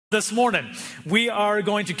This morning, we are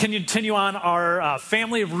going to continue on our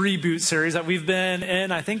Family Reboot series that we've been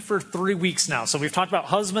in, I think, for 3 weeks now. So we've talked about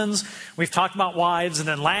husbands, we've talked about wives, and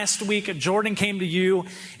then last week, Jordan came to you,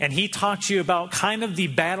 and he talked to you about kind of the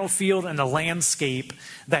battlefield and the landscape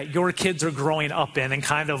that your kids are growing up in and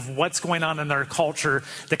kind of what's going on in their culture,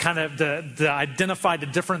 the identify the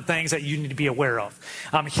different things that you need to be aware of.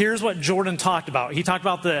 Here's what Jordan talked about. He talked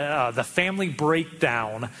about the family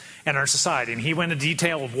breakdown in our society, and he went into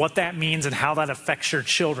detail of what that means and how that affects your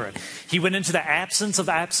children. He went into the absence of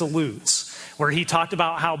absolutes, where he talked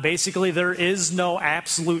about how basically there is no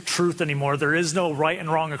absolute truth anymore. There is no right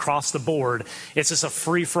and wrong across the board. It's just a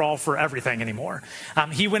free-for-all for everything anymore.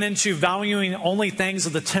 He went into valuing only things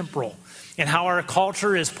of the temporal and how our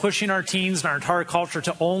culture is pushing our teens and our entire culture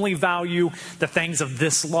to only value the things of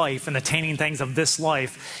this life and attaining things of this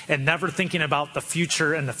life and never thinking about the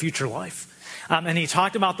future and the future life. And he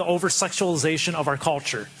talked about the over-sexualization of our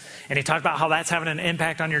culture. And he talked about how that's having an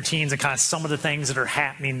impact on your teens and kind of some of the things that are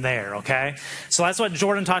happening there, okay? So that's what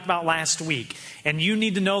Jordan talked about last week. And you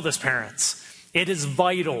need to know this, parents. It is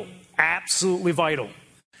vital, absolutely vital,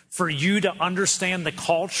 for you to understand the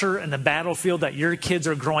culture and the battlefield that your kids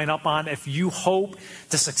are growing up on if you hope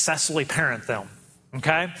to successfully parent them,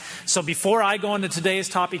 okay? So before I go into today's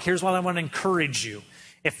topic, here's what I want to encourage you.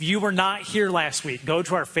 If you were not here last week, go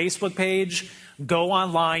to our Facebook page, go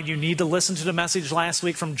online. You need to listen to the message last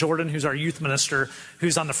week from Jordan, who's our youth minister,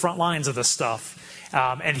 who's on the front lines of this stuff,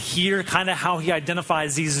 and hear kind of how he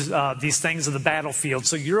identifies these things of the battlefield.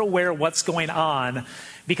 So you're aware of what's going on,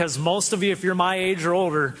 because most of you, if you're my age or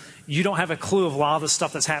older, you don't have a clue of a lot of the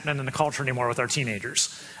stuff that's happening in the culture anymore with our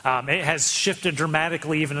teenagers. It has shifted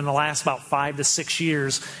dramatically even in the last about 5 to 6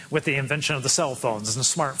 years with the invention of the cell phones and the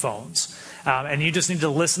smartphones. And you just need to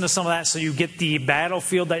listen to some of that so you get the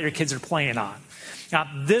battlefield that your kids are playing on. Now,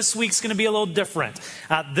 this week's going to be a little different.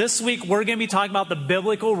 This week, we're going to be talking about the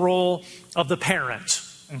biblical role of the parent,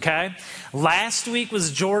 okay? Last week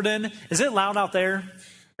was Jordan. Is it loud out there?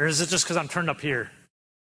 Or is it just because I'm turned up here?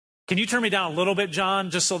 Can you turn me down a little bit,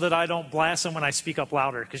 John, just so that I don't blast him when I speak up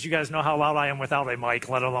louder? Because you guys know how loud I am without a mic,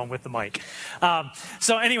 let alone with the mic.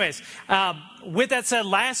 So anyways, with that said,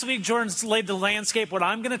 last week Jordan's laid the landscape. What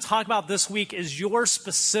I'm going to talk about this week is your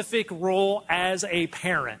specific role as a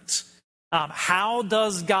parent. How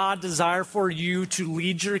does God desire for you to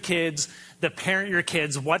lead your kids, to parent your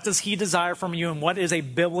kids? What does he desire from you, and what is a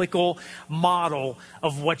biblical model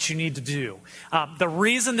of what you need to do? The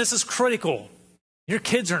reason this is critical, your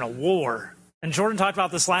kids are in a war. And Jordan talked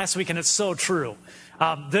about this last week, and it's so true.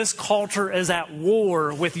 This culture is at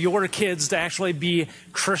war with your kids to actually be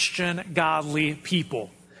Christian, godly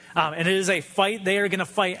people. And it is a fight they are going to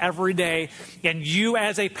fight every day. And you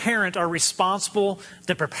as a parent are responsible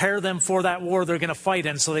to prepare them for that war they're going to fight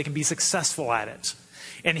in so they can be successful at it.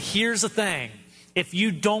 And here's the thing. If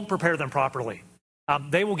you don't prepare them properly,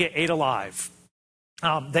 they will get ate alive.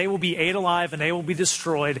 They will be ate alive and they will be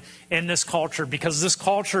destroyed in this culture, because this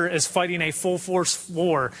culture is fighting a full force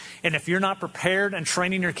war. And if you're not prepared and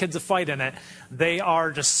training your kids to fight in it, they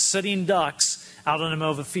are just sitting ducks out in the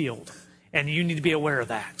middle of the field. And you need to be aware of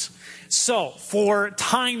that. So for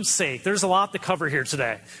time's sake, there's a lot to cover here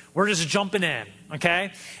today. We're just jumping in,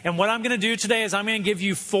 okay? And what I'm going to do today is I'm going to give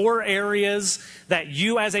you 4 areas that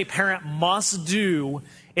you as a parent must do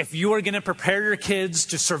if you are going to prepare your kids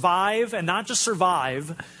to survive, and not just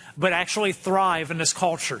survive, but actually thrive in this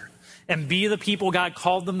culture and be the people God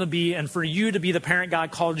called them to be, and for you to be the parent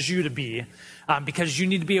God called you to be, because you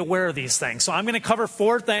need to be aware of these things. So I'm going to cover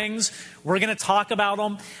 4 things. We're going to talk about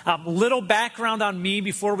them. Little background on me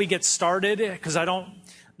before we get started, because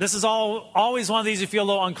this is always one of these you feel a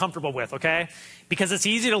little uncomfortable with, okay? Because it's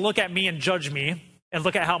easy to look at me and judge me and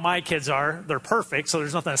look at how my kids are. They're perfect, so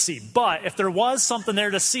there's nothing to see. But if there was something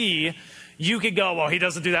there to see, you could go, well, he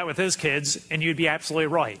doesn't do that with his kids, and you'd be absolutely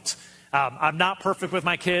right. I'm not perfect with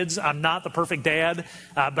my kids. I'm not the perfect dad,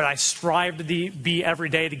 but I strive to be every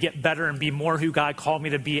day to get better and be more who God called me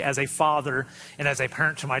to be as a father and as a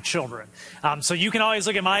parent to my children. So you can always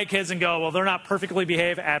look at my kids and go, well, they're not perfectly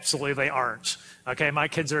behaved. Absolutely, they aren't. Okay, my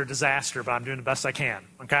kids are a disaster, but I'm doing the best I can.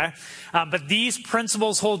 Okay, but these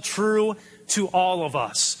principles hold true to all of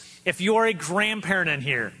us. If you are a grandparent in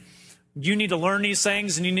here, you need to learn these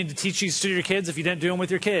things, and you need to teach these to your kids if you didn't do them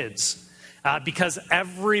with your kids. Because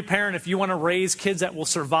every parent, if you want to raise kids that will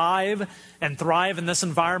survive and thrive in this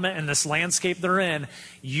environment and this landscape they're in,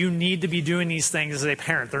 you need to be doing these things as a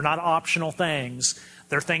parent. They're not optional things.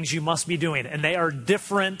 They're things you must be doing. And they are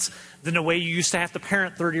different than the way you used to have to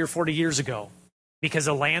parent 30 or 40 years ago, because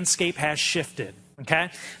the landscape has shifted. Okay?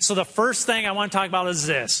 So the first thing I want to talk about is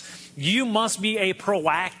this. You must be a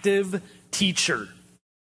proactive teacher.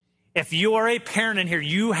 If you are a parent in here,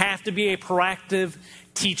 you have to be a proactive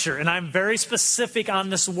teacher. And I'm very specific on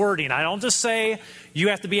this wording. I don't just say you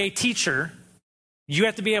have to be a teacher. You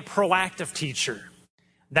have to be a proactive teacher.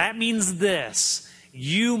 That means this: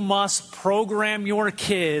 you must program your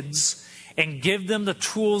kids and give them the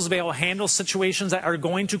tools to be able to handle situations that are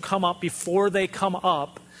going to come up before they come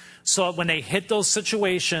up, so that when they hit those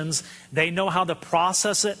situations, they know how to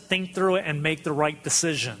process it, think through it, and make the right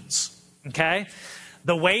decisions. Okay?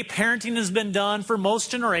 The way parenting has been done for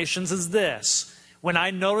most generations is this: when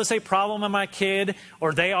I notice a problem in my kid,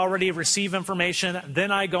 or they already receive information, then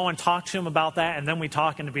I go and talk to them about that, and then we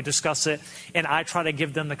talk and we discuss it, and I try to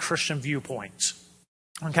give them the Christian viewpoint.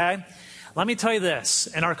 Okay? Let me tell you this.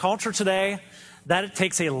 In our culture today, that it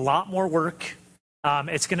takes a lot more work.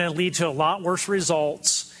 It's going to lead to a lot worse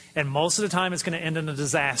results, and most of the time it's going to end in a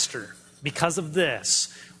disaster. Because of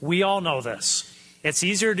this, we all know this. It's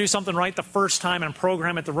easier to do something right the first time and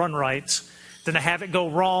program it to run right than to have it go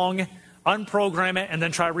wrong, unprogram it, and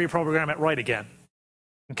then try to reprogram it right again.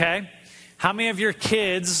 Okay? How many of your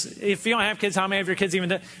kids, if you don't have kids, how many of your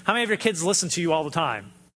kids listen to you all the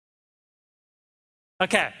time?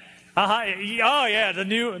 Okay. Oh yeah,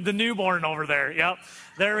 the newborn over there. Yep.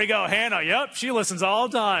 There we go. Hannah. Yep. She listens all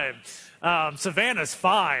the time. Savannah's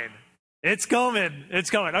fine. It's coming. It's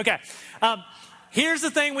coming. Okay. Here's the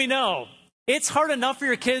thing we know. It's hard enough for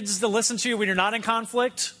your kids to listen to you when you're not in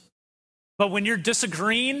conflict, but when you're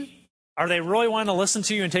disagreeing, are they really wanting to listen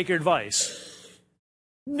to you and take your advice?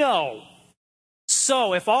 No.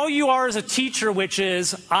 So if all you are is a teacher, which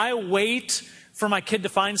is I wait for my kid to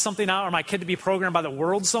find something out, or my kid to be programmed by the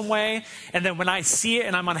world some way, and then when I see it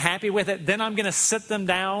and I'm unhappy with it, then I'm going to sit them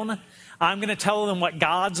down. I'm going to tell them what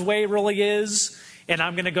God's way really is, and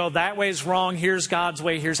I'm going to go, that way is wrong. Here's God's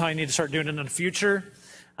way. Here's how you need to start doing it in the future.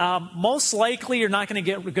 Most likely you're not going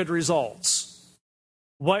to get good results.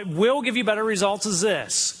 What will give you better results is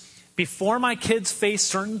this: before my kids face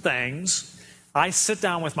certain things, I sit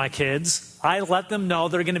down with my kids, I let them know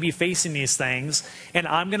they're going to be facing these things, and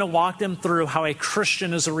I'm going to walk them through how a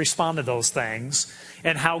Christian is to respond to those things,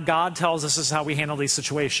 and how God tells us this is how we handle these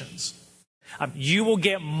situations. You will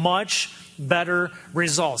get much better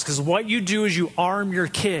results, because what you do is you arm your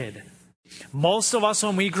kid. Most of us,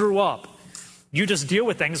 when we grew up, you just deal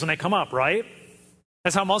with things when they come up, right?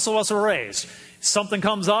 That's how most of us were raised. Something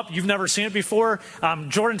comes up, you've never seen it before.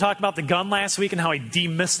 Jordan talked about the gun last week and how he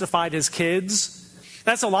demystified his kids.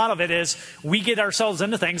 That's a lot of it, is we get ourselves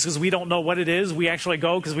into things because we don't know what it is. We actually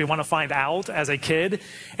go because we want to find out as a kid.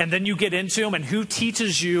 And then you get into them, and who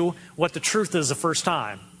teaches you what the truth is the first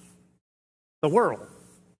time? The world.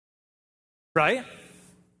 Right?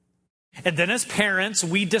 And then as parents,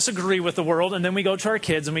 we disagree with the world, and then we go to our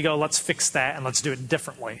kids and we go, let's fix that and let's do it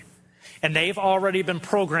differently. And they've already been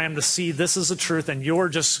programmed to see this is the truth, and you're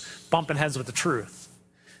just bumping heads with the truth.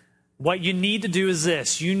 What you need to do is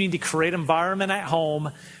this: you need to create an environment at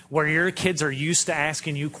home where your kids are used to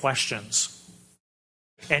asking you questions.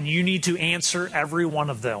 And you need to answer every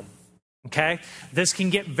one of them. Okay? This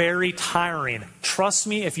can get very tiring. Trust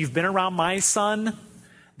me, if you've been around my son,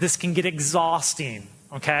 this can get exhausting.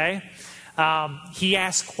 Okay? He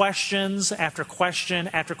asks questions after question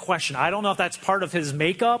after question. I don't know if that's part of his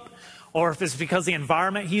makeup, or if it's because the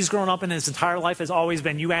environment he's grown up in his entire life has always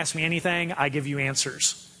been, you ask me anything, I give you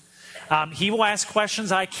answers. He will ask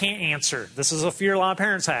questions I can't answer. This is a fear a lot of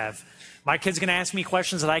parents have. My kid's going to ask me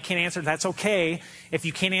questions that I can't answer. That's okay. If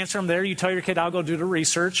you can't answer them there, you tell your kid, I'll go do the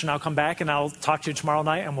research, and I'll come back and I'll talk to you tomorrow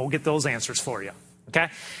night, and we'll get those answers for you. Okay?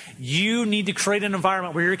 You need to create an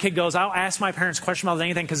environment where your kid goes, I'll ask my parents questions about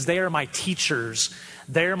anything because they are my teachers.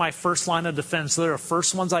 They're my first line of defense. They're the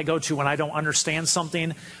first ones I go to when I don't understand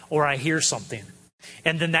something or I hear something.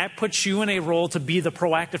 And then that puts you in a role to be the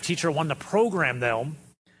proactive teacher, one to program them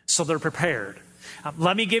so they're prepared.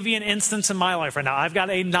 Let me give you an instance in my life right now. I've got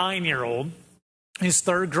a 9-year-old who's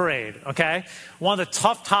 3rd grade, okay? One of the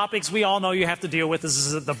tough topics we all know you have to deal with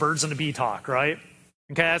is the birds and the bee talk, right?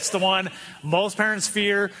 Okay, that's the one most parents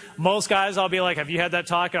fear. Most guys, I'll be like, have you had that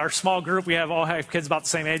talk? Our small group, we all have kids about the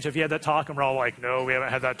same age. Have you had that talk? And we're all like, no, we haven't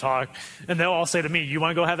had that talk. And they'll all say to me, you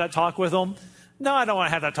want to go have that talk with them? No, I don't want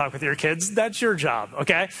to have that talk with your kids. That's your job,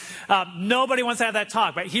 okay? Nobody wants to have that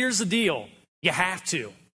talk. But here's the deal. You have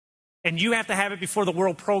to. And you have to have it before the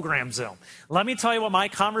world programs them. Let me tell you what my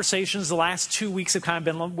conversations the last 2 weeks have kind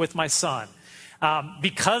of been with my son.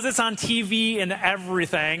 Because it's on TV and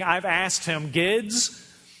everything, I've asked him, Gids,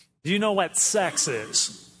 do you know what sex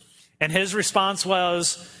is? And his response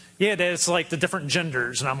was, yeah, it's like the different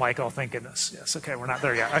genders. And I'm like, oh, thank goodness. Yes, okay, we're not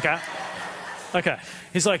there yet. Okay. Okay.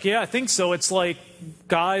 He's like, yeah, I think so. It's like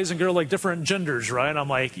guys and girls, like different genders, right? I'm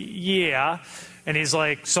like, yeah. And he's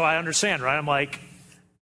like, so I understand, right? I'm like,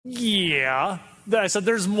 yeah. I said,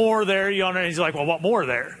 there's more there. And he's like, well, what more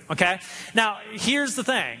there? Okay. Now, here's the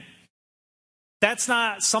thing. That's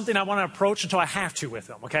not something I want to approach until I have to with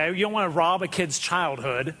him, okay? You don't want to rob a kid's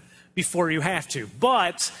childhood before you have to.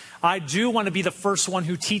 But I do want to be the first one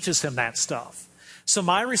who teaches him that stuff. So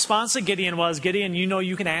my response to Gideon was, Gideon, you know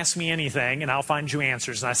you can ask me anything, and I'll find you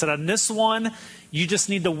answers. And I said, on this one, you just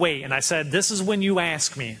need to wait. And I said, this is when you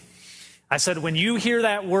ask me. I said, when you hear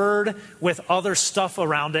that word with other stuff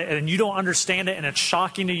around it and you don't understand it and it's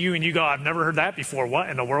shocking to you and you go, I've never heard that before. What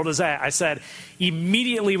in the world is that? I said,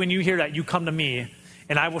 immediately when you hear that, you come to me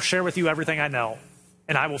and I will share with you everything I know.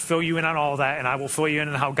 And I will fill you in on all of that, and I will fill you in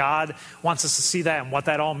on how God wants us to see that and what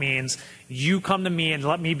that all means. You come to me and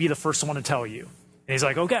let me be the first one to tell you. And he's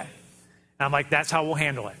like, okay. And I'm like, that's how we'll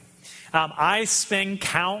handle it. I spend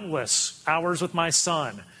countless hours with my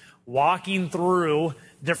son walking through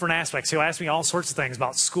different aspects. He'll ask me all sorts of things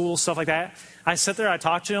about school, stuff like that. I sit there, I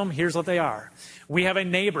talk to him. Here's what they are. We have a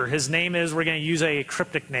neighbor. His name is, we're going to use a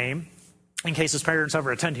cryptic name in case his parents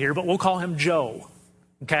ever attend here, but we'll call him Joe.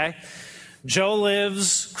 Okay? Joe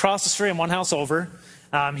lives across the street and one house over.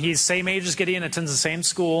 He's same age as Gideon, attends the same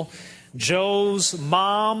school. Joe's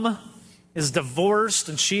mom is divorced,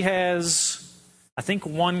 and she has, I think,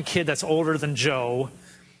 one kid that's older than Joe.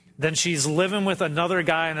 Then she's living with another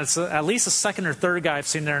guy, and it's at least a second or third guy I've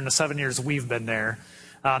seen there in the 7 years we've been there,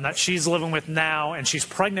 that she's living with now, and she's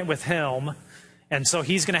pregnant with him. And so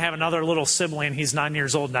he's going to have another little sibling, he's 9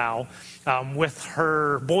 years old now, with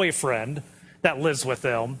her boyfriend that lives with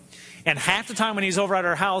them. And half the time when he's over at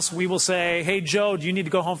our house, we will say, hey, Joe, do you need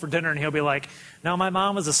to go home for dinner? And he'll be like, no, my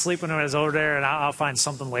mom was asleep when I was over there, and I'll find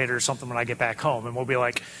something later, something when I get back home. And we'll be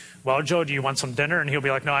like, well, Joe, do you want some dinner? And he'll be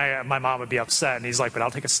like, no, my mom would be upset. And he's like, but I'll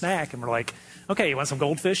take a snack. And we're like, okay, you want some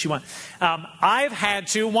goldfish? I've had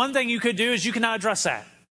to. One thing you could do is you cannot address that.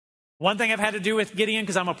 One thing I've had to do with Gideon,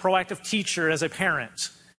 because I'm a proactive teacher as a parent,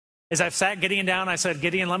 is I've sat Gideon down. I said,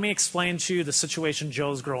 Gideon, let me explain to you the situation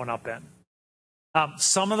Joe's growing up in.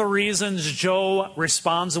 Some of the reasons Joe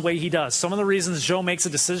responds the way he does, some of the reasons Joe makes the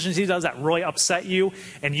decisions he does that really upset you,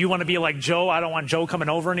 and you want to be like, Joe, I don't want Joe coming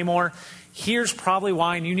over anymore. Here's probably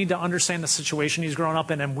why, and you need to understand the situation he's grown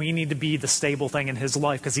up in, and we need to be the stable thing in his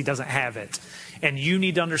life because he doesn't have it. And you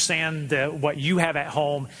need to understand what you have at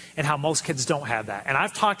home and how most kids don't have that. And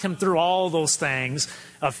I've talked him through all those things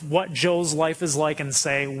of what Joe's life is like and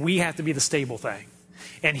say, we have to be the stable thing.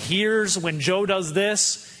 And here's when Joe does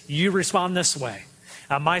this, you respond this way.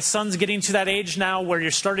 My son's getting to that age now where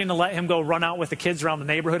you're starting to let him go run out with the kids around the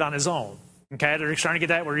neighborhood on his own. Okay, they're starting to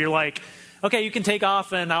get that where you're like, okay, you can take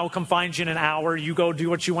off and I'll come find you in an hour. You go do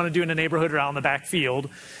what you want to do in the neighborhood or out in the back field.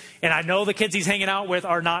 And I know the kids he's hanging out with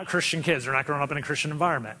are not Christian kids. They're not growing up in a Christian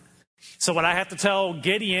environment. So what I have to tell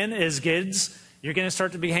Gideon is, Gids, you're going to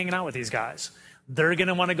start to be hanging out with these guys. They're going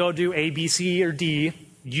to want to go do A, B, C, or D.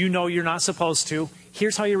 You know you're not supposed to.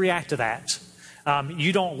 Here's how you react to that.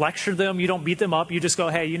 You don't lecture them. You don't beat them up. You just go,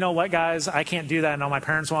 hey, you know what, guys? I can't do that. No, my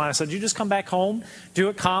parents want. I said, you just come back home. Do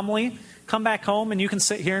it calmly. Come back home, and you can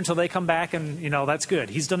sit here until they come back, and, that's good.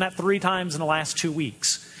 He's done that 3 times in the last 2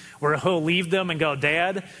 weeks where he'll leave them and go,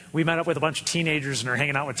 Dad, we met up with a bunch of teenagers and are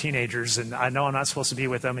hanging out with teenagers, and I know I'm not supposed to be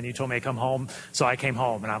with them, and you told me to come home, so I came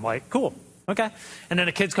home. And I'm like, cool, okay. And then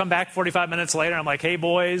the kids come back 45 minutes later. I'm like, hey,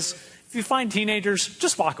 boys, if you find teenagers,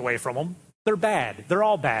 just walk away from them. They're bad. They're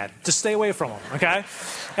all bad. Just stay away from them, okay?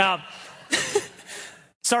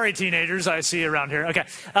 Sorry, teenagers, I see you around here. Okay,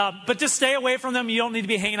 but just stay away from them. You don't need to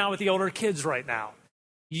be hanging out with the older kids right now.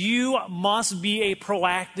 You must be a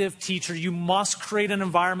proactive teacher. You must create an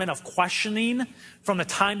environment of questioning from the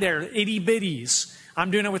time they're itty bitties. I'm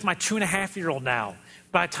doing it with my 2.5-year-old now.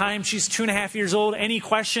 By the time she's 2.5 years old, any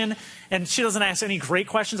question, and she doesn't ask any great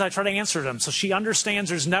questions, I try to answer them. So she understands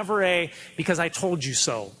there's never a, because I told you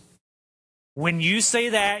so. When you say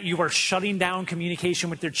that, you are shutting down communication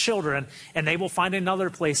with your children, and they will find another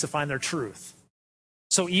place to find their truth.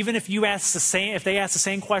 So even if they ask the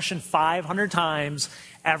same question 500 times,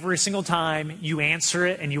 every single time you answer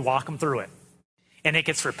it and you walk them through it. And it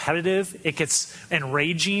gets repetitive, it gets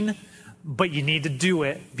enraging, but you need to do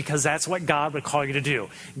it because that's what God would call you to do.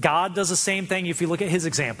 God does the same thing if you look at his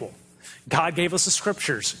example. God gave us the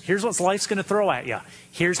scriptures. Here's what life's going to throw at you.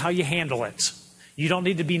 Here's how you handle it. You don't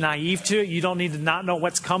need to be naive to it. You don't need to not know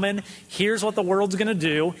what's coming. Here's what the world's going to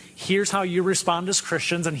do. Here's how you respond as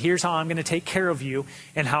Christians, and here's how I'm going to take care of you,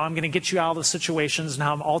 and how I'm going to get you out of the situations, and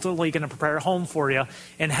how I'm ultimately going to prepare a home for you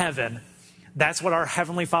in heaven. That's what our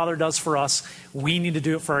Heavenly Father does for us. We need to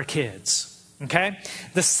do it for our kids. Okay?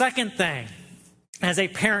 The second thing, as a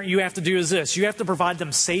parent, you have to do is this. You have to provide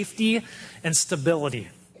them safety and stability.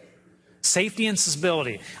 Safety and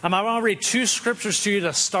stability. I'm going to read 2 scriptures to you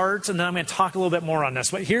to start, and then I'm going to talk a little bit more on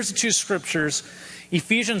this. But here's the 2 scriptures.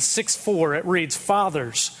 Ephesians 6:4, it reads,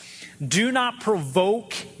 "Fathers, do not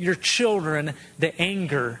provoke your children to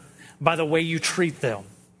anger by the way you treat them."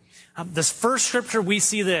 This first scripture, we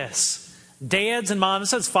see this. Dads and moms, it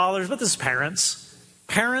says fathers, but this is parents.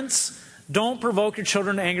 Parents, don't provoke your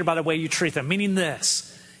children to anger by the way you treat them. Meaning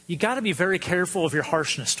this, you got to be very careful of your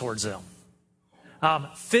harshness towards them.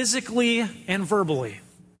 Physically and verbally.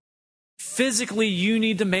 Physically, you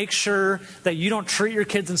need to make sure that you don't treat your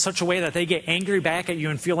kids in such a way that they get angry back at you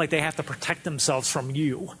and feel like they have to protect themselves from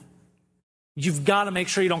you. You've got to make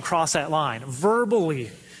sure you don't cross that line.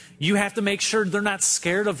 Verbally, you have to make sure they're not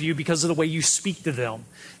scared of you because of the way you speak to them.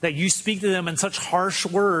 That you speak to them in such harsh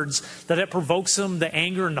words that it provokes them to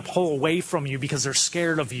anger and to pull away from you because they're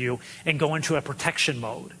scared of you and go into a protection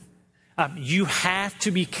mode. You have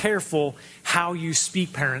to be careful how you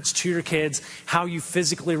speak, parents, to your kids, how you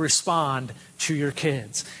physically respond to your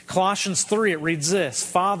kids. Colossians 3, it reads this,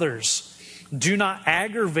 "Fathers, do not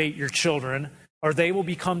aggravate your children, or they will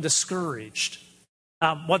become discouraged."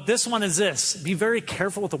 What this one is this, be very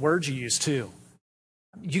careful with the words you use too.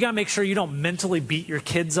 You got to make sure you don't mentally beat your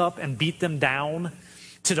kids up and beat them down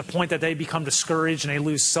to the point that they become discouraged and they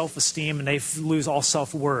lose self-esteem and they lose all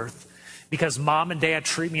self-worth. Because mom and dad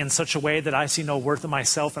treat me in such a way that I see no worth in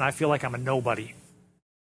myself and I feel like I'm a nobody.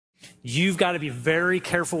 You've got to be very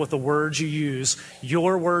careful with the words you use.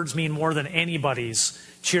 Your words mean more than anybody's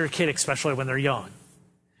to your kid, especially when they're young.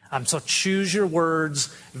 So choose your words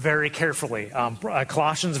very carefully.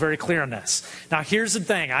 Colossians is very clear on this. Now here's the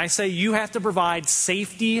thing. I say you have to provide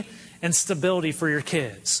safety and stability for your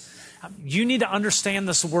kids. You need to understand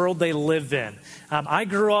this world they live in. I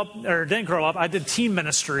didn't grow up, I did teen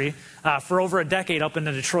ministry for over a decade up in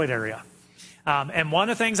the Detroit area. And one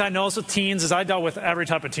of the things I noticed with teens is I dealt with every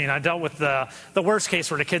type of teen. I dealt with the worst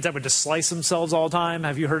case where the kids that would just slice themselves all the time.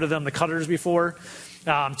 Have you heard of them, the cutters, before?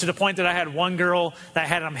 To the point that I had one girl that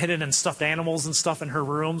had them hidden in stuffed animals and stuff in her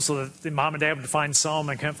room so that the mom and dad would find some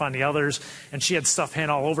and couldn't find the others. And she had stuff hidden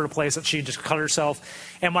all over the place that she just cut herself.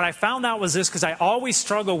 And what I found out was this, because I always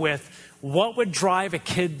struggle with what would drive a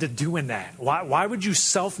kid to doing that? Why would you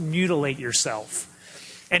self-mutilate yourself?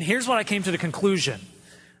 And here's what I came to the conclusion.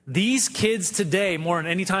 These kids today, more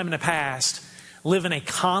than any time in the past, live in a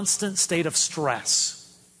constant state of stress.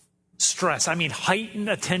 Stress. I mean, heightened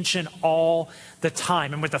attention all the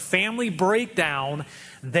time. And with the family breakdown,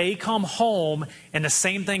 they come home and the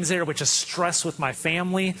same thing's there, which is stress with my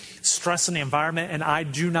family, stress in the environment, and I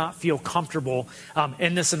do not feel comfortable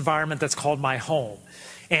in this environment that's called my home.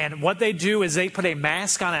 And what they do is they put a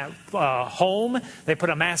mask on at home, they put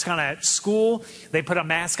a mask on at school, they put a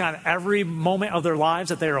mask on every moment of their lives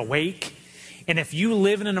that they're awake. And if you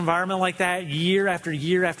live in an environment like that year after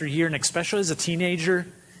year after year, and especially as a teenager,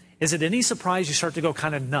 is it any surprise you start to go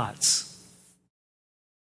kind of nuts?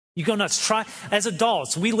 You go nuts. As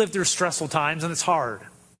adults, we live through stressful times and it's hard.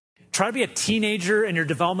 Try to be a teenager in your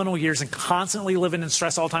developmental years and constantly living in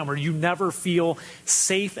stress all the time where you never feel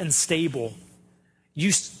safe and stable.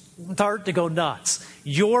 You start to go nuts.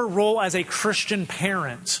 Your role as a Christian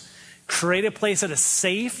parent, create a place that is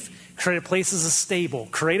safe, create a place that is stable,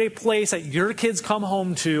 create a place that your kids come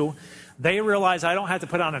home to. They realize I don't have to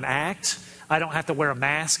put on an act, I don't have to wear a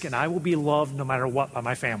mask, and I will be loved no matter what by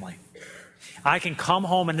my family. I can come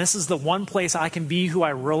home and this is the one place I can be who I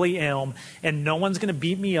really am, and no one's going to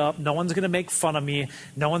beat me up, no one's going to make fun of me,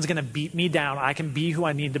 no one's going to beat me down. I can be who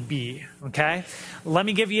I need to be, okay? Let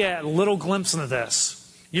me give you a little glimpse into this.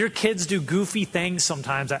 Your kids do goofy things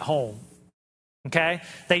sometimes at home, okay?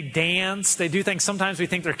 They dance, they do things. Sometimes we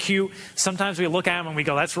think they're cute. Sometimes we look at them and we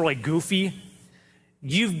go, that's really goofy.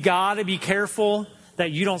 You've got to be careful that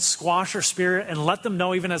you don't squash their spirit and let them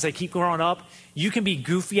know even as they keep growing up, you can be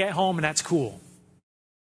goofy at home and that's cool.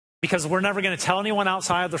 Because we're never going to tell anyone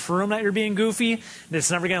outside of this room that you're being goofy. It's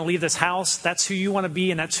never going to leave this house. That's who you want to be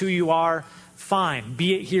and that's who you are. Fine,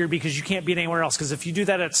 be it here because you can't be it anywhere else. Because if you do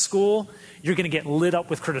that at school, you're going to get lit up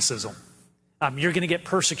with criticism. You're going to get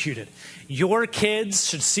persecuted. Your kids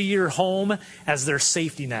should see your home as their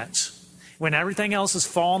safety net. When everything else is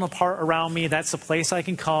falling apart around me, that's the place I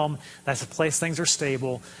can come. That's the place things are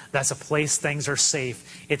stable. That's the place things are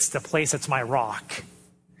safe. It's the place that's my rock.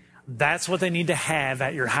 That's what they need to have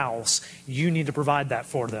at your house. You need to provide that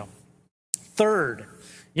for them. Third,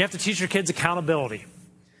 you have to teach your kids accountability.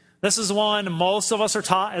 This is one most of us are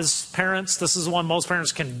taught as parents. This is one most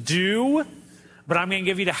parents can do, but I'm going to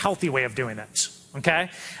give you the healthy way of doing it. Okay?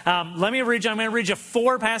 I'm going to read you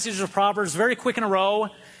 4 passages of Proverbs very quick in a row.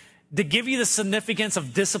 to give you the significance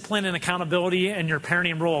of discipline and accountability and your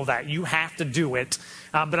parenting role of that. You have to do it.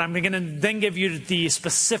 But I'm going to then give you the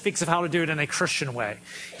specifics of how to do it in a Christian way.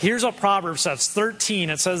 Here's what Proverbs says, 13.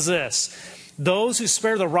 It says this: those who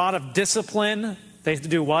spare the rod of discipline, they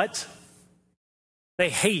do what? They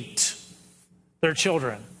hate their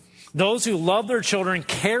children. Those who love their children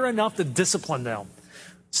care enough to discipline them.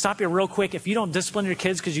 Stop you real quick. If you don't discipline your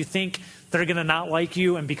kids because you think they're going to not like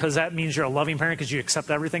you, and because that means you're a loving parent because you accept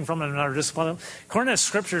everything from them and never discipline them, according to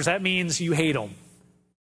scriptures, that means you hate them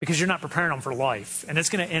because you're not preparing them for life, and it's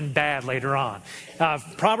going to end bad later on.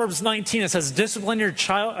 Proverbs 19, it says, discipline your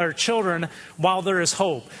children while there is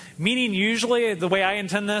hope. Meaning, usually, the way I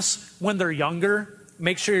intend this, when they're younger,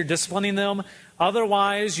 make sure you're disciplining them.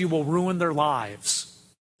 Otherwise, you will ruin their lives.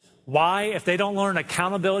 Why? If they don't learn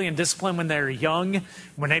accountability and discipline when they're young,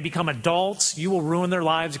 when they become adults, you will ruin their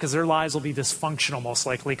lives because their lives will be dysfunctional most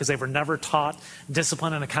likely because they were never taught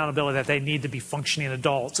discipline and accountability that they need to be functioning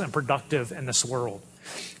adults and productive in this world.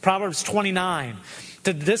 Proverbs 29,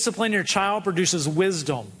 to discipline your child produces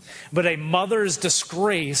wisdom, but a mother is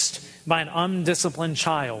disgraced by an undisciplined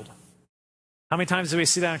child. How many times do we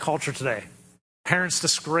see that in culture today? Parents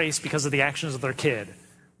disgraced because of the actions of their kid.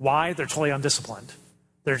 Why? They're totally undisciplined.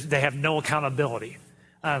 They have no accountability.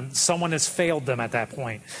 Someone has failed them at that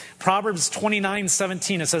point. Proverbs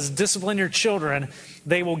 29:17, it says, discipline your children.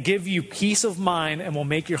 They will give you peace of mind and will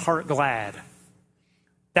make your heart glad.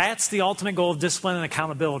 That's the ultimate goal of discipline and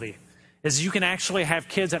accountability, is you can actually have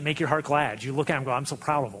kids that make your heart glad. You look at them and go, I'm so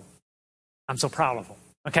proud of them. I'm so proud of them.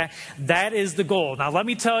 Okay? That is the goal. Now, let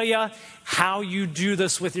me tell you how you do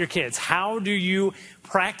this with your kids. How do you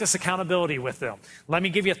practice accountability with them? Let me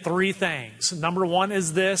give you 3 things. Number 1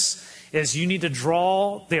 is this, is you need to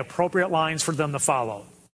draw the appropriate lines for them to follow.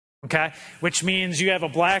 Okay? Which means you have a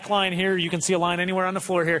black line here. You can see a line anywhere on the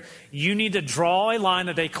floor here. You need to draw a line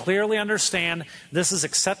that they clearly understand this is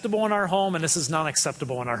acceptable in our home and this is not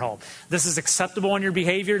acceptable in our home. This is acceptable in your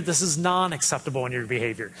behavior. This is non-acceptable in your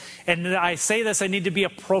behavior. And I say this, they need to be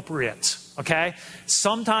appropriate. Okay?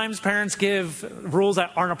 Sometimes parents give rules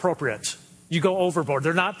that aren't appropriate. You go overboard.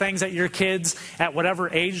 They're not things that your kids at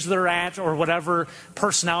whatever age they're at or whatever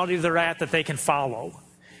personality they're at that they can follow.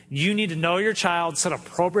 You need to know your child, set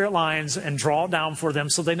appropriate lines, and draw it down for them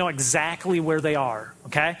so they know exactly where they are,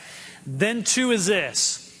 okay? Then 2 is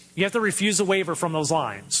this. You have to refuse a waiver from those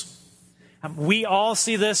lines. We all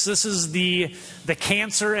see this. This is the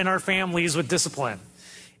cancer in our families with discipline,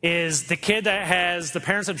 is the kid that has the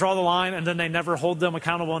parents that draw the line and then they never hold them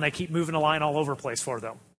accountable and they keep moving the line all over the place for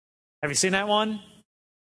them. Have you seen that one?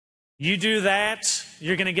 You do that,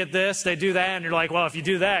 you're going to get this. They do that, and you're like, well, if you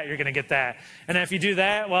do that, you're going to get that. And if you do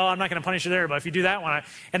that, well, I'm not going to punish you there, but if you do that one,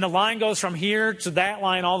 and the line goes from here to that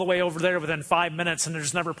line all the way over there within 5 minutes, and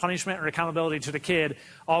there's never punishment or accountability to the kid.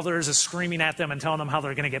 All there is screaming at them and telling them how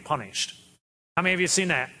they're going to get punished. How many of you have seen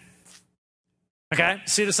that? Okay?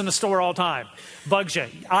 See this in the store all the time. Bugs you.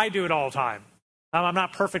 I do it all the time. I'm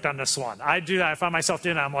not perfect on this one. I do that. I find myself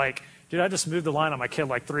doing that. I'm like, dude, I just moved the line on my kid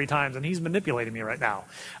like 3 times, and he's manipulating me right now.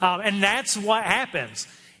 And that's what happens.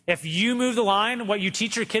 If you move the line, what you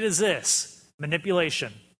teach your kid is this: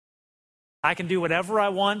 manipulation. I can do whatever I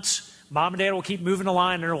want. Mom and dad will keep moving the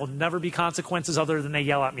line, and there will never be consequences other than they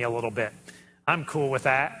yell at me a little bit. I'm cool with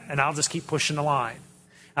that, and I'll just keep pushing the line.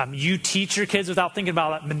 You teach your kids without thinking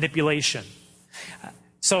about that manipulation.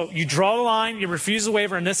 So you draw the line, you refuse the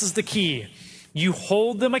waiver, and this is the key. You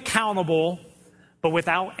hold them accountable, but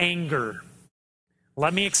without anger.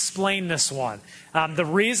 Let me explain this one. The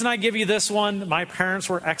reason I give you this one, my parents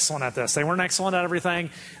were excellent at this. They weren't excellent at everything.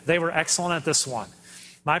 They were excellent at this one.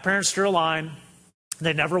 My parents drew a line.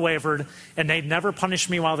 They never wavered, and they never punished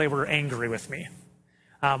me while they were angry with me.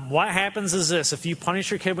 What happens is this: if you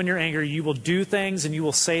punish your kid when you're angry, you will do things and you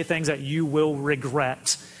will say things that you will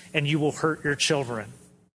regret, and you will hurt your children.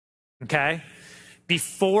 Okay?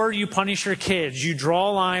 Before you punish your kids, you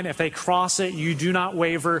draw a line. If they cross it, you do not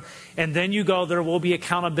waver. And then you go, there will be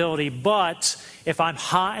accountability. But if I'm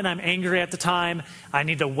hot and I'm angry at the time, I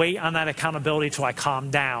need to wait on that accountability till I calm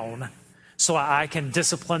down so I can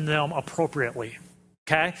discipline them appropriately.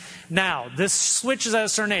 Okay? Now, this switches at a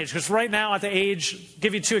certain age. Because right now at the age,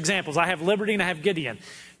 give you 2 examples. I have Liberty and I have Gideon.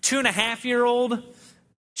 2.5-year-old,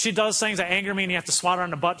 she does things that anger me and you have to swat her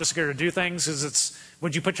on the butt just to get her to do things. Because it's,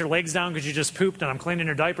 would you put your legs down because you just pooped and I'm cleaning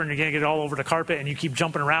your diaper and you're going to get it all over the carpet and you keep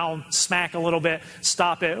jumping around, smack a little bit,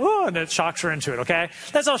 stop it, oh, and it shocks her into it, okay?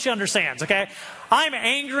 That's all she understands, okay? I'm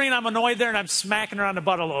angry and I'm annoyed there and I'm smacking her on the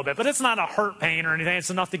butt a little bit, but it's not a hurt pain or anything. It's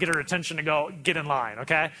enough to get her attention to go, get in line,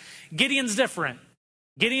 okay? Gideon's different.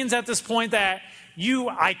 Gideon's at this point that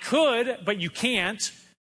I could, but you can't.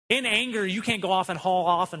 In anger, you can't go off and haul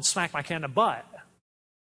off and smack my kid in the butt.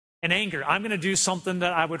 In anger, I'm going to do something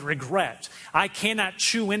that I would regret. I cannot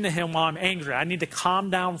chew into him while I'm angry. I need to calm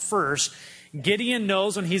down first. Gideon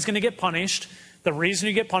knows when he's going to get punished. The reason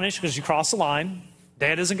you get punished is because you cross the line.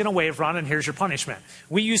 Dad isn't going to wave around, and here's your punishment.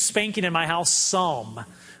 We use spanking in my house some.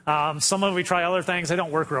 Some of we try other things. They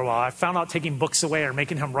don't work real well. I found out taking books away or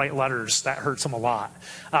making him write letters, that hurts him a lot.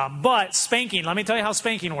 But spanking, let me tell you how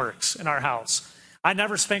spanking works in our house. I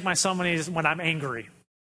never spank my son when I'm angry.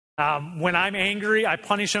 When I'm angry, I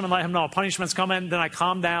punish him and let him know punishment's coming. Then I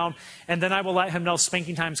calm down, and then I will let him know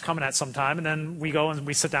spanking time's coming at some time. And then we go and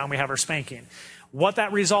we sit down, we have our spanking. What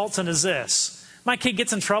that results in is this. My kid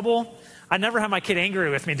gets in trouble. I never have my kid angry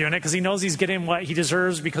with me doing it because he knows he's getting what he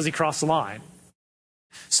deserves because he crossed the line.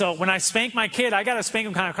 So when I spank my kid, I got to spank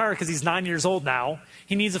him kind of hard because he's 9 years old now.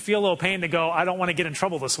 He needs to feel a little pain to go, I don't want to get in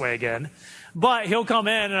trouble this way again. But he'll come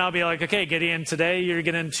in and I'll be like, okay, Gideon, today you're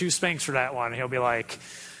getting 2 spanks for that one. And he'll be like,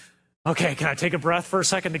 okay, can I take a breath for a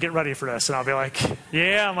second to get ready for this? And I'll be like,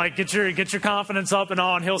 yeah. I'm like, get your confidence up and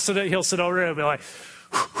on. He'll sit over there. He'll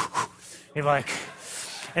be like,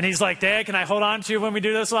 and he's like, Dad, can I hold on to you when we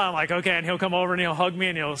do this one? I'm like, okay. And he'll come over and he'll hug me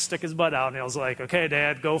and he'll stick his butt out. And he'll like, okay,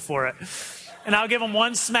 Dad, go for it. And I'll give him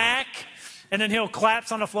 1 smack. And then he'll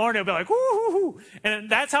collapse on the floor and he'll be like, whoo, whoo, whoo. And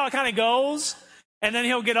that's how it kind of goes. And then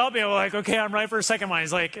he'll get up and he'll be like, okay, I'm right for a second one.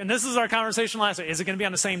 He's like, and this is our conversation last week. Is it going to be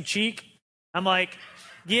on the same cheek? I'm like,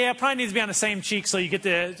 yeah, it probably needs to be on the same cheek so you get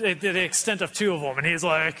the extent of 2 of them. And he's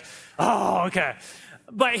like, oh, okay.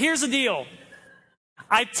 But here's the deal.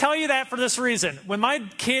 I tell you that for this reason. When my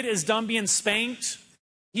kid is done being spanked,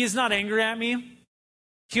 he is not angry at me.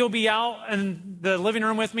 He'll be out in the living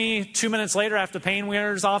room with me 2 minutes later after the pain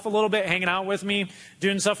wears off a little bit, hanging out with me,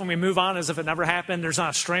 doing stuff when we move on as if it never happened. There's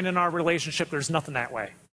not a strain in our relationship. There's nothing that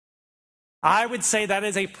way. I would say that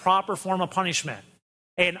is a proper form of punishment.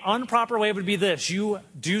 An improper way would be this. You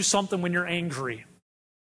do something when you're angry,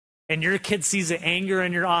 and your kid sees the anger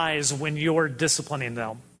in your eyes when you're disciplining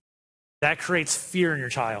them. That creates fear in your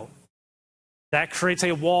child. That creates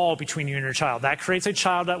a wall between you and your child. That creates a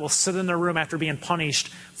child that will sit in their room after being punished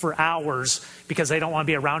for hours because they don't want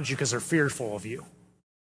to be around you because they're fearful of you.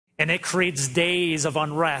 And it creates days of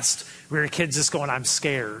unrest where your kid's just going, I'm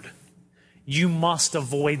scared. You must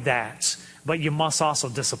avoid that, but you must also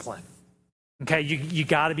discipline. Okay, you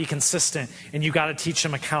got to be consistent, and you got to teach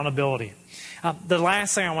them accountability. The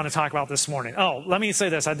last thing I want to talk about this morning. Oh, let me say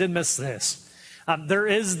this. I did miss this. There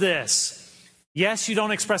is this. Yes, you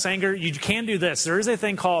don't express anger. You can do this. There is a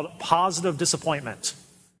thing called positive disappointment.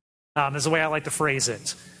 Is the way I like to phrase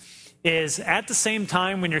it. Is at the same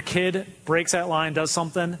time when your kid breaks that line, does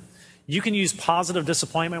something, you can use positive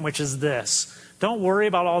disappointment, which is this. Don't worry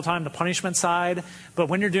about all the time the punishment side, but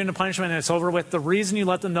when you're doing the punishment and it's over with, the reason you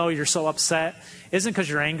let them know you're so upset isn't because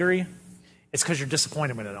you're angry. It's because you're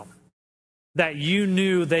disappointed with them. That you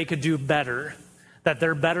knew they could do better. That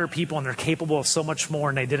they're better people and they're capable of so much more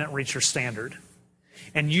and they didn't reach your standard.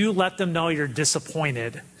 And you let them know you're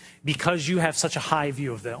disappointed because you have such a high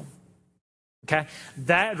view of them. Okay?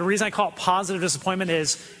 The reason I call it positive disappointment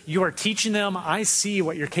is you are teaching them, I see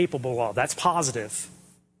what you're capable of. That's positive.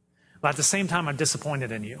 But at the same time, I'm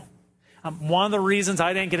disappointed in you. One of the reasons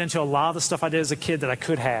I didn't get into a lot of the stuff I did as a kid that I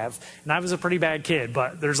could have, and I was a pretty bad kid,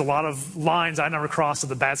 but there's a lot of lines I never crossed of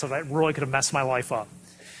the bad stuff that really could have messed my life up,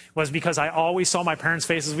 was because I always saw my parents'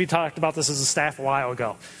 faces. We talked about this as a staff a while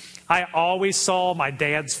ago. I always saw my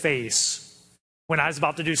dad's face when I was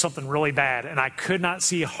about to do something really bad, and I could not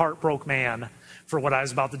see a heartbroken man for what I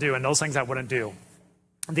was about to do, and those things I wouldn't do.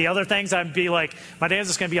 The other things, I'd be like, my dad's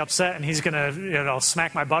just going to be upset, and he's going to,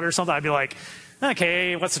 smack my butt or something. I'd be like,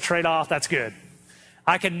 okay, what's the trade-off? That's good.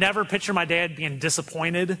 I could never picture my dad being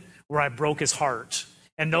disappointed where I broke his heart.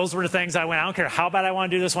 And those were the things I don't care how bad I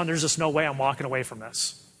want to do this one, there's just no way I'm walking away from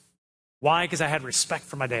this. Why? Because I had respect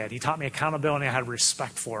for my dad. He taught me accountability. I had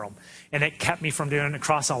respect for him. And it kept me from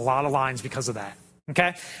crossing a lot of lines because of that.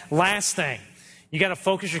 Okay? Last thing, you got to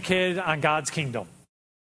focus your kid on God's kingdom.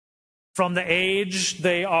 From the age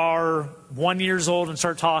they are 1 year old and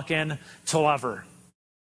start talking till ever.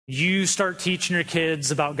 You start teaching your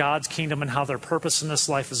kids about God's kingdom and how their purpose in this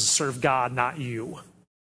life is to serve God, not you.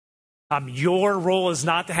 Your role is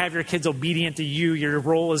not to have your kids obedient to you. Your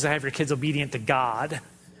role is to have your kids obedient to God.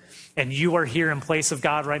 And you are here in place of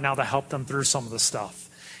God right now to help them through some of the stuff.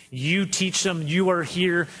 You teach them you are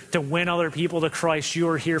here to win other people to Christ. You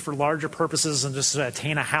are here for larger purposes than just to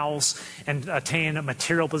attain a house and attain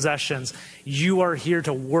material possessions. You are here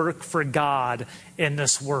to work for God in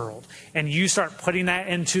this world. And you start putting that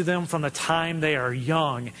into them from the time they are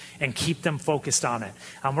young and keep them focused on it.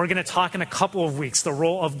 We're going to talk in a couple of weeks, the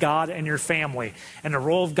role of God in your family. And the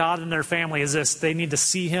role of God in their family is this: they need to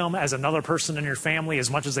see him as another person in your family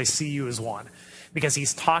as much as they see you as one. Because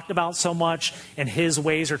he's talked about so much and his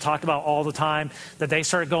ways are talked about all the time that they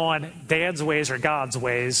start going, Dad's ways are God's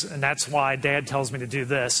ways. And that's why Dad tells me to do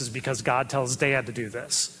this, is because God tells Dad to do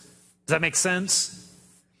this. Does that make sense?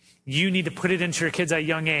 You need to put it into your kids at a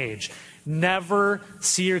young age. Never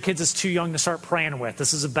see your kids as too young to start praying with.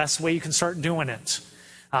 This is the best way you can start doing it.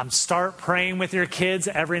 Start praying with your kids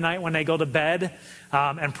every night when they go to bed,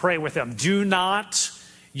 and pray with them. Do not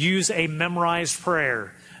use a memorized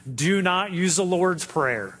prayer. Do not use the Lord's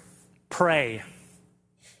Prayer. Pray.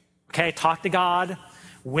 Okay, talk to God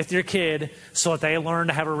with your kid so that they learn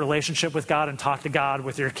to have a relationship with God and talk to God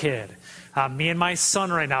with your kid. Me and my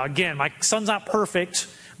son right now, again, my son's not perfect,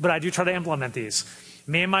 but I do try to implement these.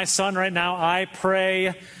 Me and my son right now, I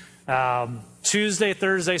pray Tuesday,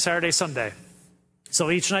 Thursday, Saturday, Sunday. So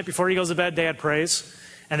each night before he goes to bed, Dad prays.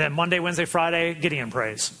 And then Monday, Wednesday, Friday, Gideon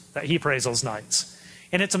prays. That he prays those nights.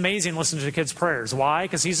 And it's amazing listening to the kids' prayers. Why?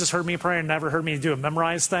 Because he's just heard me pray and never heard me do a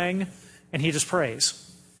memorized thing, and he just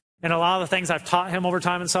prays. And a lot of the things I've taught him over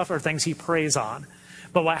time and stuff are things he prays on.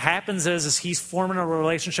 But what happens is he's forming a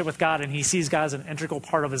relationship with God, and he sees God as an integral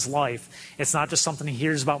part of his life. It's not just something he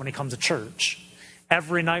hears about when he comes to church.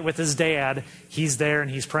 Every night with his dad, he's there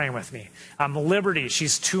and he's praying with me. Liberty,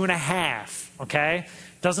 she's 2.5, okay?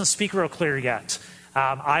 Doesn't speak real clear yet.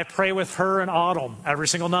 I pray with her and Autumn every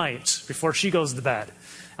single night before she goes to bed.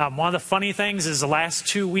 One of the funny things is the last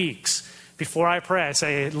 2 weeks before I pray, I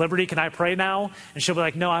say, Liberty, can I pray now? And she'll be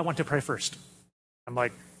like, no, I want to pray first. I'm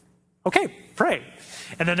like, okay, pray.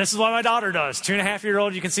 And then this is what my daughter does.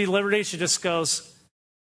 2.5-year-old, you can see Liberty. She just goes,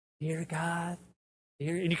 dear God,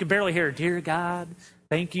 dear, and you can barely hear her, dear God,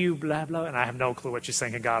 thank you, blah, blah. And I have no clue what she's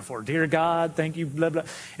thanking God for. Dear God, thank you, blah, blah.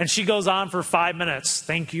 And she goes on for 5 minutes,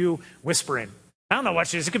 thank you, whispering. I don't know what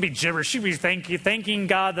she is. It could be gibberish. She'd be thanking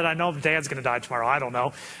God that I know Dad's going to die tomorrow. I don't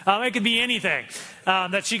know. It could be anything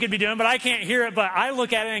that she could be doing, but I can't hear it. But I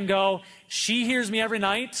look at it and go, she hears me every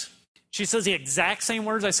night. She says the exact same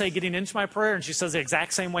words I say getting into my prayer, and she says the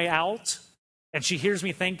exact same way out. And she hears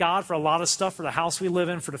me thank God for a lot of stuff, for the house we live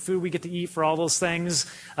in, for the food we get to eat, for all those things,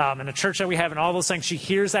 and the church that we have and all those things. She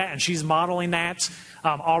hears that, and she's modeling that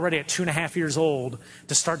already at 2.5 years old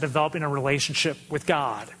to start developing a relationship with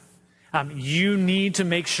God. You need to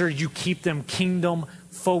make sure you keep them kingdom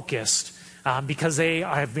focused because they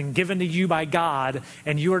have been given to you by God,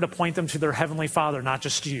 and you are to point them to their heavenly Father, not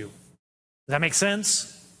just you. Does that make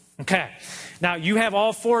sense? Okay. Now, you have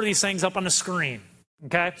all 4 of these things up on the screen.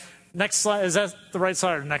 Okay. Next slide. Is that the right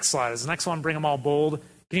slide or the next slide? Is the next one bring them all bold?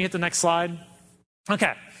 Can you hit the next slide?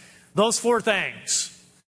 Okay. Those 4 things.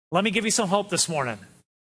 Let me give you some hope this morning.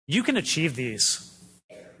 You can achieve these.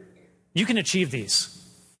 You can achieve these.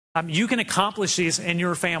 You can accomplish these in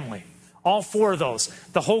your family. All 4 of those.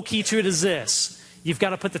 The whole key to it is this. You've got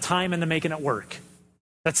to put the time into making it work.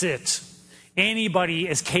 That's it. Anybody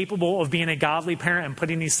is capable of being a godly parent and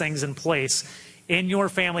putting these things in place in your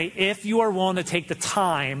family if you are willing to take the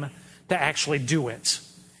time to actually do it.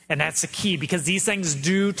 And that's the key, because these things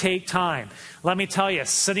do take time. Let me tell you,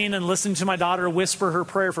 sitting and listening to my daughter whisper her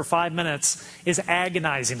prayer for 5 minutes is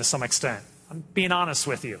agonizing to some extent. I'm being honest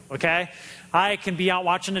with you, okay? I can be out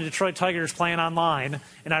watching the Detroit Tigers playing online,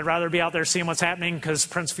 and I'd rather be out there seeing what's happening because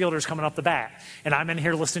Prince Fielder's coming up the bat. And I'm in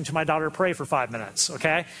here listening to my daughter pray for 5 minutes,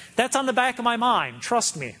 okay? That's on the back of my mind,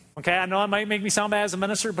 trust me, okay? I know it might make me sound bad as a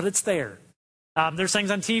minister, but it's there. There's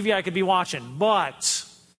things on TV I could be watching, but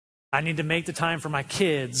I need to make the time for my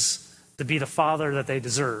kids to be the father that they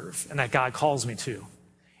deserve and that God calls me to.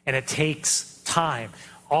 And it takes time.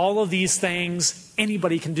 All of these things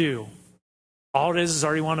anybody can do. All it is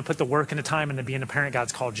already want to put the work and the time into being the parent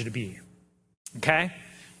God's called you to be. Okay?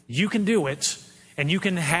 You can do it, and you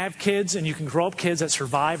can have kids, and you can grow up kids that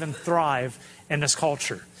survive and thrive in this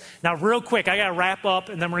culture. Now, real quick, I got to wrap up,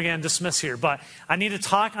 and then we're going to dismiss here. But I need to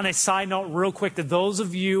talk on a side note real quick to those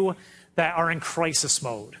of you that are in crisis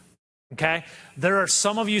mode. Okay? There are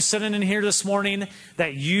some of you sitting in here this morning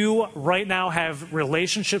that you right now have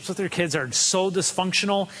relationships with your kids that are so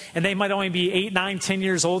dysfunctional, and they might only be 8, 9, 10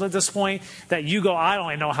 years old at this point, that you go, I don't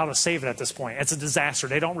even know how to save it at this point. It's a disaster.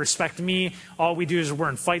 They don't respect me. All we do is we're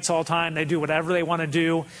in fights all the time. They do whatever they want to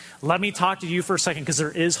do. Let me talk to you for a second, because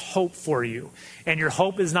there is hope for you. And your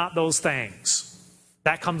hope is not those things.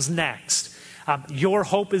 That comes next. Your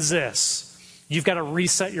hope is this. You've got to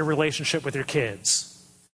reset your relationship with your kids.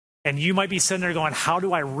 And you might be sitting there going, how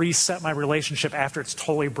do I reset my relationship after it's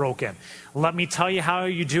totally broken? Let me tell you how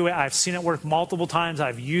you do it. I've seen it work multiple times.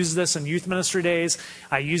 I've used this in youth ministry days.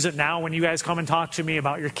 I use it now when you guys come and talk to me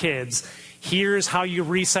about your kids. Here's how you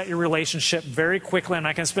reset your relationship very quickly. I'm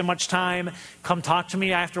not going to spend much time. Come talk to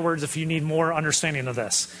me afterwards if you need more understanding of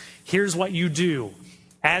this. Here's what you do.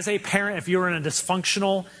 As a parent, if you're in a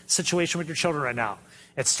dysfunctional situation with your children right now,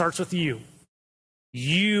 it starts with you.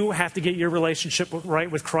 You have to get your relationship right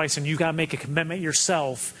with Christ, and you got to make a commitment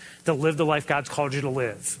yourself to live the life God's called you to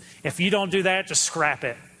live. If you don't do that, just scrap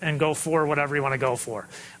it and go for whatever you want to go for.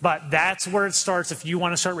 But that's where it starts if you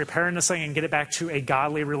want to start repairing this thing and get it back to a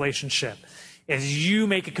godly relationship, is you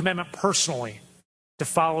make a commitment personally to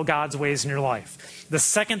follow God's ways in your life. The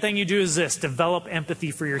second thing you do is this: develop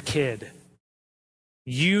empathy for your kid.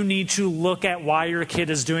 You need to look at why your kid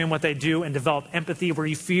is doing what they do and develop empathy where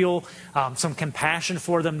you feel some compassion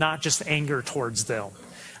for them, not just anger towards them.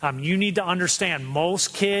 You need to understand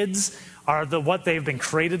most kids are what they've been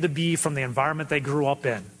created to be from the environment they grew up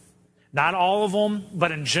in. Not all of them,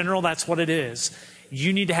 but in general, that's what it is.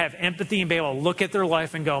 You need to have empathy and be able to look at their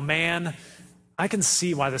life and go, man, I can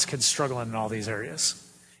see why this kid's struggling in all these areas.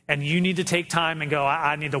 And you need to take time and go,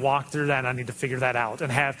 I need to walk through that, and I need to figure that out,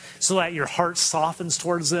 and have so that your heart softens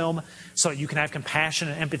towards them, so that you can have compassion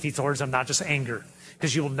and empathy towards them, not just anger,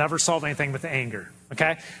 because you will never solve anything with anger,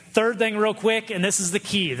 okay? Third thing real quick, and this is the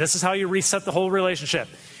key. This is how you reset the whole relationship.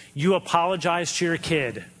 You apologize to your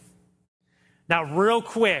kid. Now, real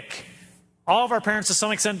quick, all of our parents to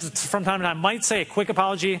some extent from time to time might say a quick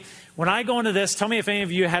apology. When I go into this, tell me if any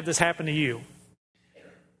of you had this happen to you.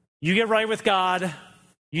 You get right with God.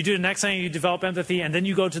 You do the next thing, you develop empathy, and then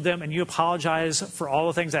you go to them and you apologize for all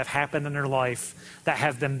the things that have happened in their life that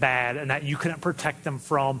have been bad and that you couldn't protect them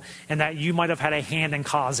from and that you might have had a hand in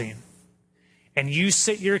causing. And you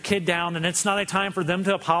sit your kid down, and it's not a time for them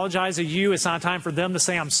to apologize to you. It's not a time for them to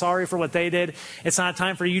say, I'm sorry for what they did. It's not a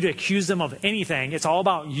time for you to accuse them of anything. It's all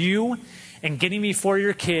about you and getting before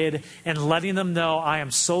your kid and letting them know, I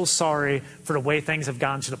am so sorry for the way things have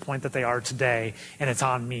gotten to the point that they are today, and it's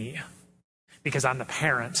on me. Because I'm the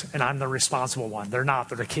parent and I'm the responsible one. They're not,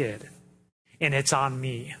 they're the kid. And it's on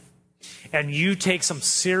me. And you take some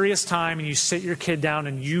serious time and you sit your kid down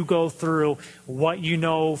and you go through what you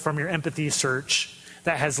know from your empathy search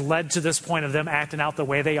that has led to this point of them acting out the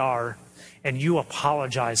way they are. And you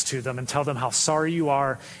apologize to them and tell them how sorry you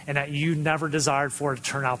are and that you never desired for it to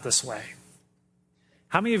turn out this way.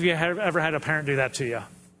 How many of you have ever had a parent do that to you?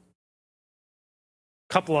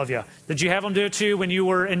 Couple of you. Did you have them do it too when you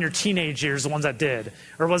were in your teenage years, the ones that did?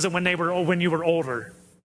 Or was it when you were older?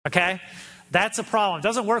 Okay? That's a problem. It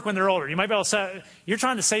doesn't work when they're older. You might be able to say, you're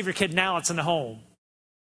trying to save your kid now, it's in the home.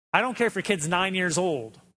 I don't care if your kid's 9 years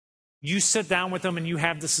old. You sit down with them and you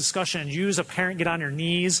have this discussion, and you as a parent get on your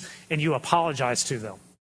knees and you apologize to them.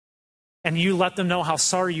 And you let them know how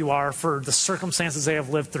sorry you are for the circumstances they have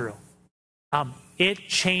lived through. It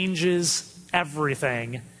changes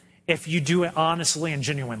everything. If you do it honestly and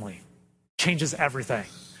genuinely, changes everything,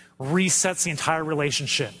 resets the entire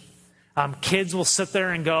relationship. Kids will sit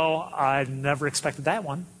there and go, I never expected that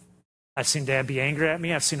one. I've seen dad be angry at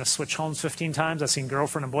me. I've seen us switch homes 15 times. I've seen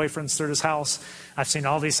girlfriend and boyfriends through his house. I've seen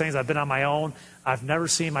all these things. I've been on my own. I've never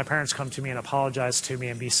seen my parents come to me and apologize to me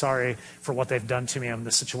and be sorry for what they've done to me in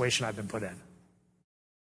the situation I've been put in.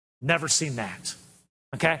 Never seen that.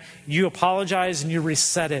 Okay? You apologize and you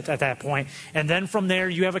reset it at that point. And then from there,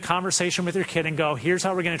 you have a conversation with your kid and go, here's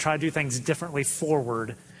how we're going to try to do things differently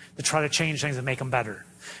forward to try to change things and make them better.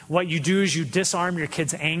 What you do is you disarm your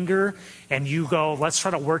kid's anger and you go, let's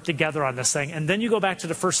try to work together on this thing. And then you go back to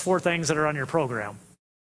the first 4 things that are on your program.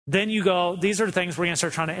 Then you go, these are the things we're going to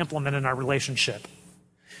start trying to implement in our relationship.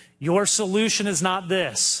 Your solution is not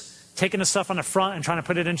this, taking the stuff on the front and trying to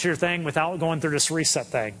put it into your thing without going through this reset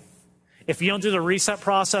thing. If you don't do the reset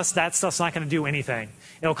process, that stuff's not going to do anything.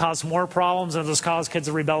 It'll cause more problems and it'll just cause kids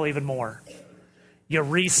to rebel even more. You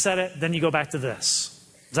reset it, then you go back to this.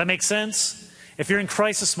 Does that make sense? If you're in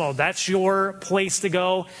crisis mode, that's your place to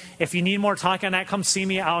go. If you need more talk on that, come see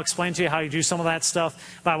me. I'll explain to you how you do some of that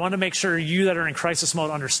stuff. But I want to make sure you that are in crisis mode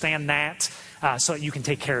understand that so that you can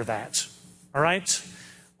take care of that. All right?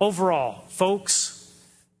 Overall, folks,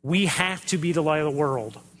 we have to be the light of the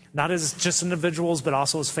world. Not as just individuals, but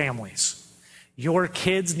also as families. Your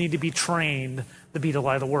kids need to be trained to be the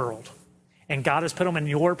light of the world. And God has put them in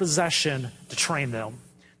your possession to train them,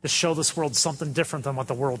 to show this world something different than what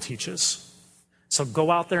the world teaches. So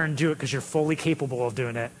go out there and do it because you're fully capable of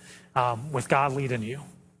doing it with God leading you.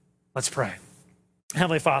 Let's pray.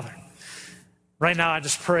 Heavenly Father, Right now, I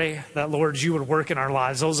just pray that, Lord, you would work in our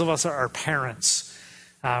lives. Those of us that are parents,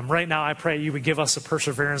 right now, I pray you would give us a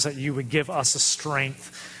perseverance, that you would give us a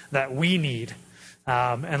strength that we need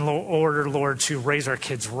in order, Lord, to raise our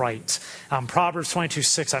kids right. Proverbs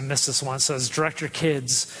 22:6, I missed this one. It says, direct your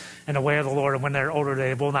kids in the way of the Lord, and when they're older,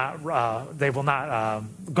 they will not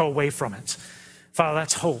go away from it. Father,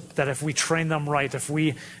 that's hope, that if we train them right, if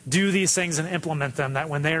we do these things and implement them, that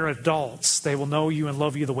when they're adults, they will know you and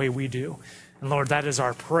love you the way we do. And Lord, that is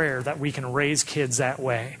our prayer, that we can raise kids that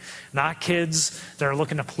way. Not kids that are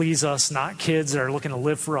looking to please us, not kids that are looking to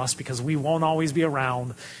live for us, because we won't always be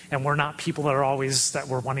around, and we're not people that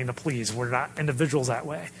we're wanting to please. We're not individuals that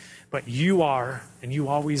way. But you are, and you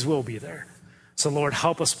always will be there. So Lord,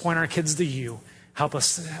 help us point our kids to you. Help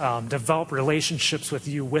us develop relationships with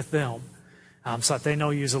you, with them, so that they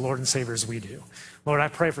know you as the Lord and Savior as we do. Lord, I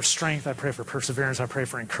pray for strength. I pray for perseverance. I pray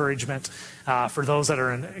for encouragement for those that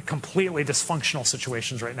are in completely dysfunctional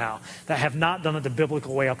situations right now, that have not done it the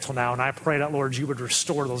biblical way up till now. And I pray that, Lord, you would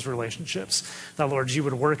restore those relationships, that, Lord, you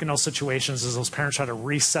would work in those situations as those parents try to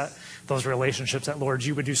reset those relationships, that, Lord,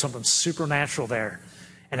 you would do something supernatural there,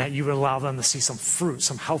 and that you would allow them to see some fruit,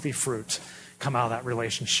 some healthy fruit come out of that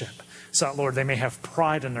relationship, so that, Lord, they may have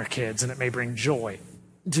pride in their kids, and it may bring joy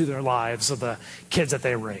to their lives of the kids that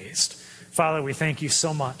they raised. Father, we thank you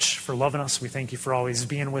so much for loving us. We thank you for always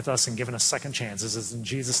being with us and giving us second chances. It's in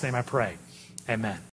Jesus' name I pray. Amen.